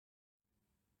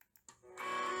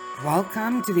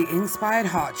Welcome to the Inspired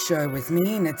Heart Show with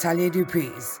me, Natalia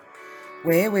Dupreez,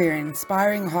 where we're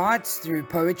inspiring hearts through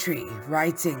poetry,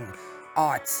 writing,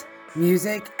 art,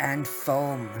 music, and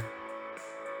film.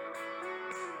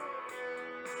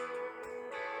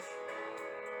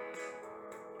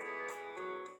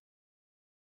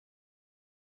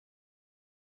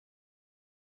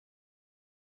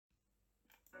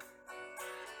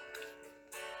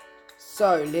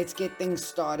 So let's get things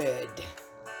started.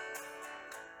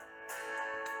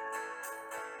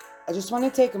 I just want to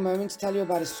take a moment to tell you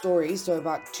about a story. So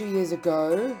about 2 years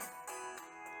ago,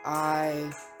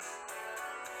 I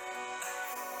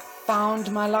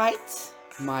found my light.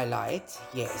 My light,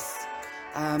 yes.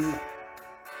 I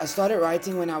started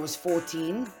writing when I was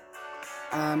 14,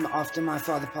 after my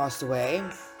father passed away.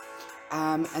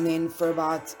 And then for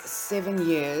about 7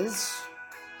 years,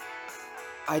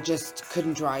 I just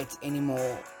couldn't write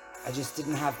anymore. I just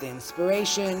didn't have the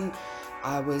inspiration.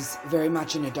 I was very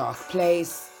much in a dark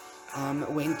place.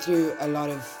 Went through a lot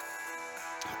of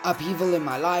upheaval in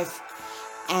my life.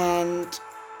 And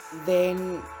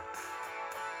then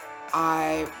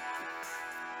I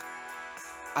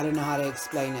don't know how to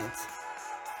explain it.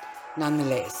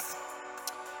 Nonetheless,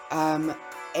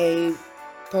 a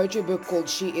poetry book called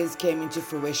She Is came into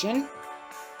fruition.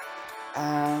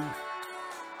 And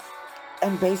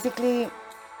basically,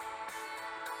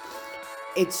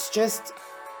 it's just,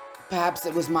 perhaps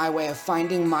it was my way of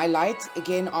finding my light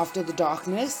again after the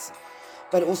darkness,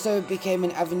 but also became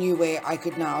an avenue where I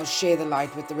could now share the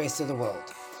light with the rest of the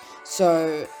world.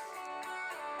 So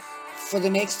for the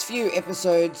next few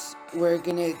episodes, we're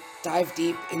going to dive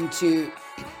deep into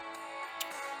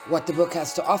what the book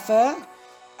has to offer.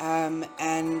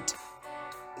 And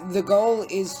the goal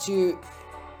is to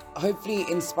hopefully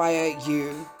inspire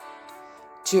you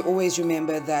to always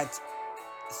remember that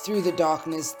through the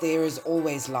darkness, there is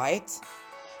always light.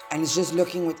 And it's just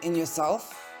looking within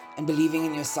yourself and believing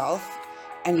in yourself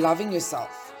and loving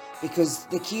yourself. Because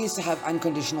the key is to have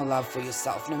unconditional love for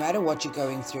yourself, no matter what you're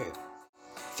going through.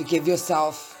 Forgive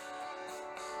yourself,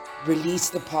 release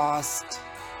the past,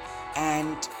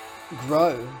 and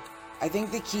grow. I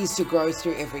think the key is to grow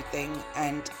through everything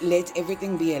and let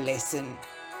everything be a lesson.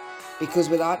 Because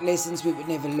without lessons, we would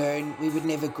never learn, we would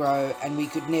never grow, and we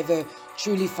could never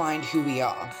truly find who we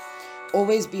are.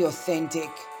 Always be authentic,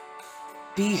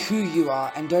 be who you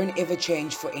are, and don't ever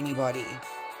change for anybody.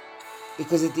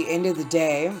 Because at the end of the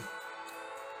day,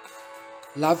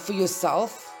 love for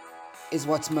yourself is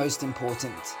what's most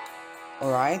important. All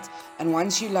right? And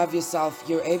once you love yourself,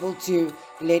 you're able to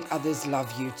let others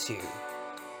love you too.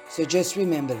 So just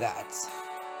remember that.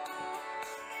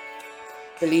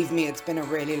 Believe me, it's been a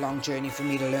really long journey for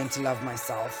me to learn to love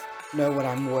myself, know what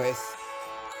I'm worth,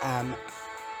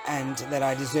 and that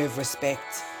I deserve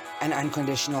respect and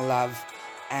unconditional love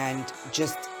and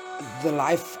just the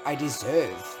life I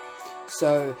deserve.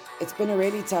 So it's been a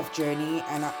really tough journey,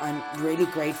 and I'm really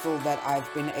grateful that I've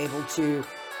been able to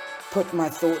put my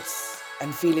thoughts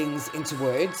and feelings into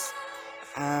words.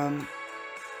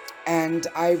 And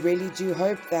I really do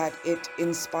hope that it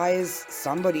inspires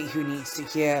somebody who needs to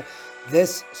hear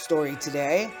this story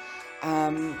today,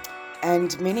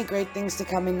 and many great things to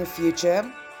come in the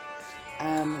future.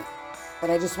 But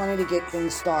I just wanted to get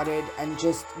things started and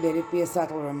just let it be a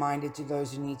subtle reminder to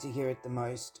those who need to hear it the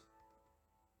most.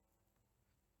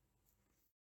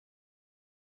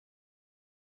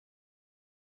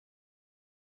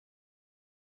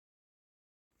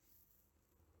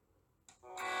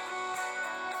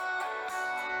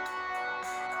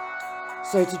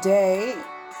 So today,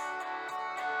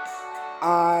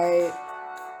 I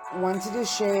wanted to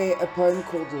share a poem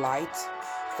called Light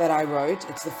that I wrote.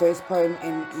 It's the first poem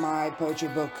in my poetry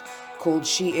book called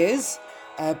She Is,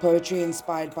 poetry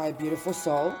inspired by a beautiful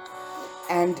soul.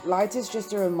 And light is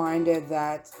just a reminder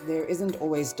that there isn't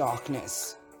always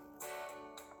darkness.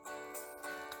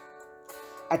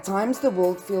 At times the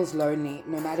world feels lonely,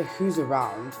 no matter who's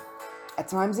around. At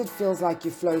times it feels like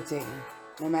you're floating.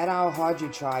 No matter how hard you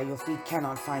try, your feet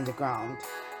cannot find the ground.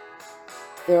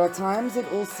 There are times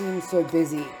it all seems so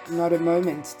busy, not a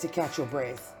moment to catch your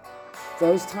breath.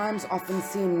 Those times often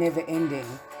seem never ending,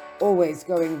 always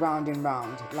going round and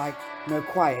round, like no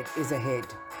quiet is ahead.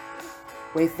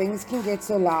 Where things can get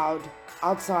so loud,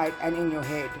 outside and in your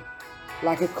head,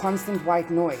 like a constant white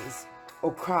noise,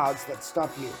 or crowds that stop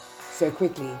you so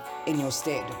quickly in your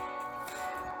stead.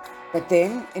 But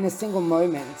then, in a single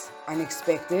moment,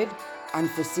 unexpected,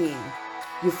 unforeseen,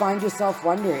 you find yourself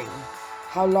wondering,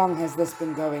 how long has this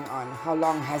been going on? How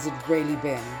long has it really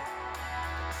been?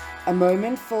 A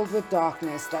moment filled with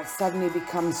darkness that suddenly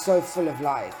becomes so full of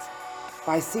light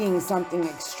by seeing something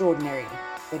extraordinary,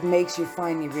 that makes you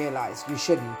finally realize you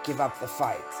shouldn't give up the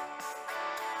fight.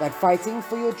 That fighting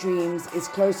for your dreams is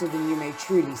closer than you may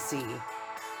truly see.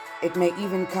 It may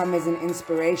even come as an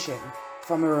inspiration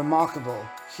from a remarkable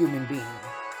human being.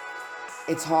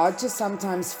 It's hard to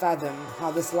sometimes fathom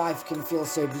how this life can feel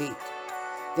so bleak.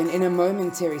 Then in a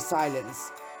momentary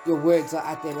silence, your words are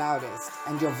at their loudest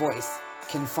and your voice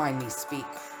can finally speak.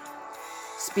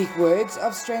 Speak words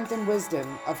of strength and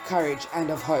wisdom, of courage and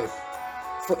of hope.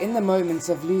 For in the moments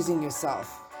of losing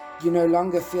yourself, you no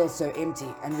longer feel so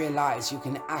empty and realize you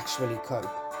can actually cope.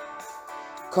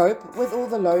 Cope with all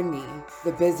the lonely,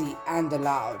 the busy and the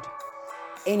loud.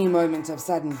 Any moment of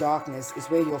sudden darkness is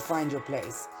where you'll find your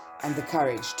place and the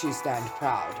courage to stand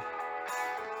proud.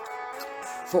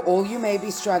 For all you may be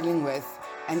struggling with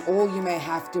and all you may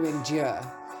have to endure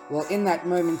will in that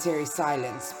momentary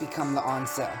silence become the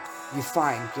answer you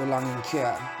find your longing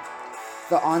cure.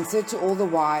 The answer to all the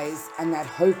whys and that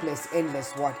hopeless,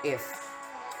 endless what if.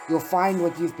 You'll find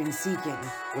what you've been seeking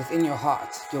within your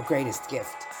heart, your greatest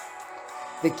gift.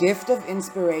 The gift of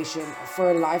inspiration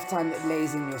for a lifetime that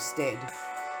lays in your stead.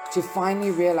 To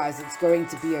finally realize it's going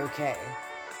to be okay.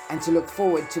 And to look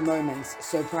forward to moments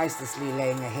so pricelessly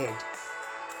laying ahead.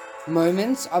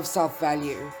 Moments of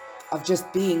self-value, of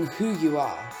just being who you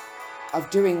are, of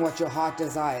doing what your heart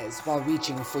desires while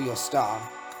reaching for your star.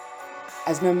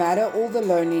 As no matter all the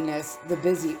loneliness, the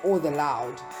busy or the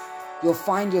loud, you'll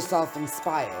find yourself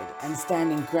inspired and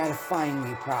standing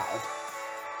gratifyingly proud.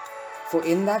 For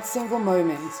in that single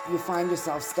moment, you find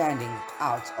yourself standing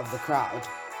out of the crowd.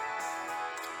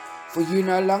 For you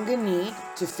no longer need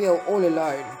to feel all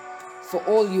alone, for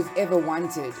all you've ever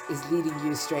wanted is leading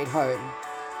you straight home.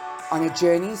 On a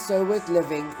journey so worth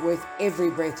living, worth every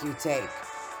breath you take,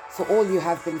 for all you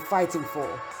have been fighting for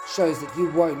shows that you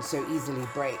won't so easily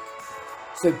break.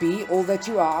 So be all that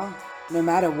you are, no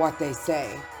matter what they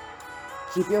say.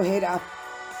 Keep your head up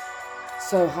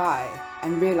so high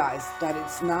and realize that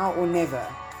it's now or never,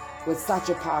 with such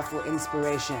a powerful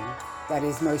inspiration that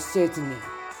is most certainly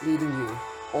leading you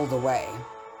all the way.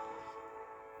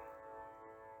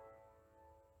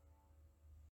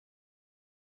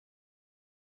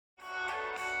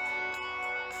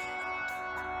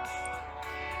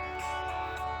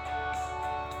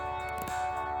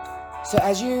 So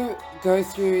as you go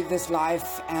through this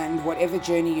life and whatever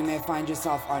journey you may find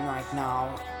yourself on right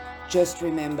now, just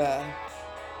remember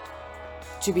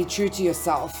to be true to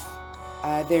yourself.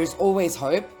 There is always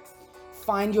hope.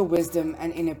 Find your wisdom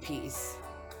and inner peace.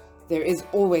 There is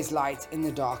always light in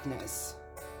the darkness.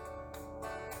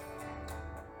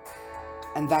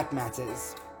 And that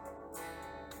matters.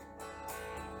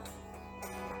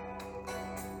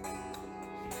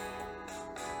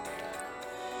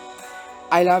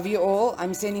 I love you all.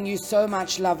 I'm sending you so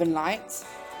much love and light.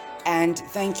 And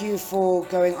thank you for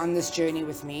going on this journey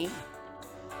with me.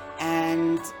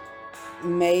 And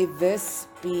may this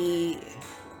be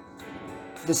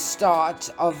the start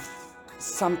of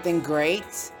something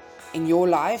great in your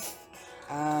life.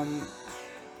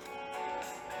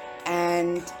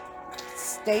 And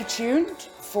stay tuned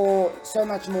for so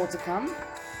much more to come.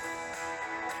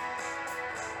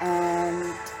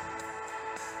 And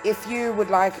if you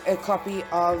would like a copy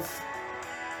of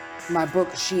my book,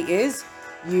 She Is,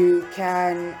 you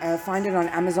can find it on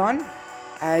Amazon.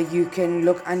 You can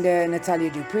look under Natalia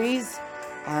Dupree's.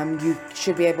 You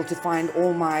should be able to find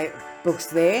all my books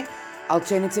there.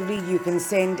 Alternatively, you can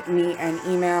send me an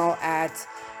email at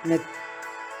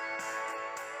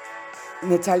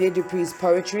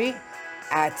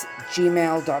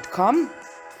nataliadupreespoetry@gmail.com,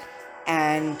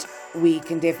 and we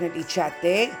can definitely chat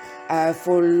there.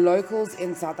 For locals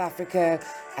in South Africa,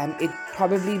 it'd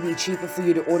probably be cheaper for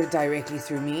you to order directly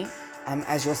through me,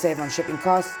 as you'll save on shipping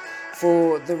costs.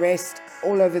 For the rest,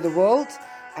 all over the world,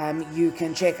 you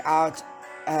can check out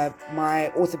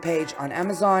my author page on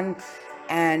Amazon.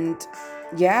 And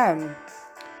yeah,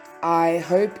 I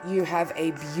hope you have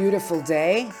a beautiful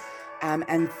day.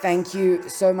 And thank you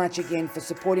so much again for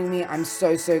supporting me. I'm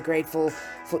so grateful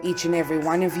for each and every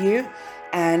one of you.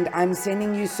 And I'm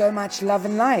sending you so much love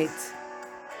and light.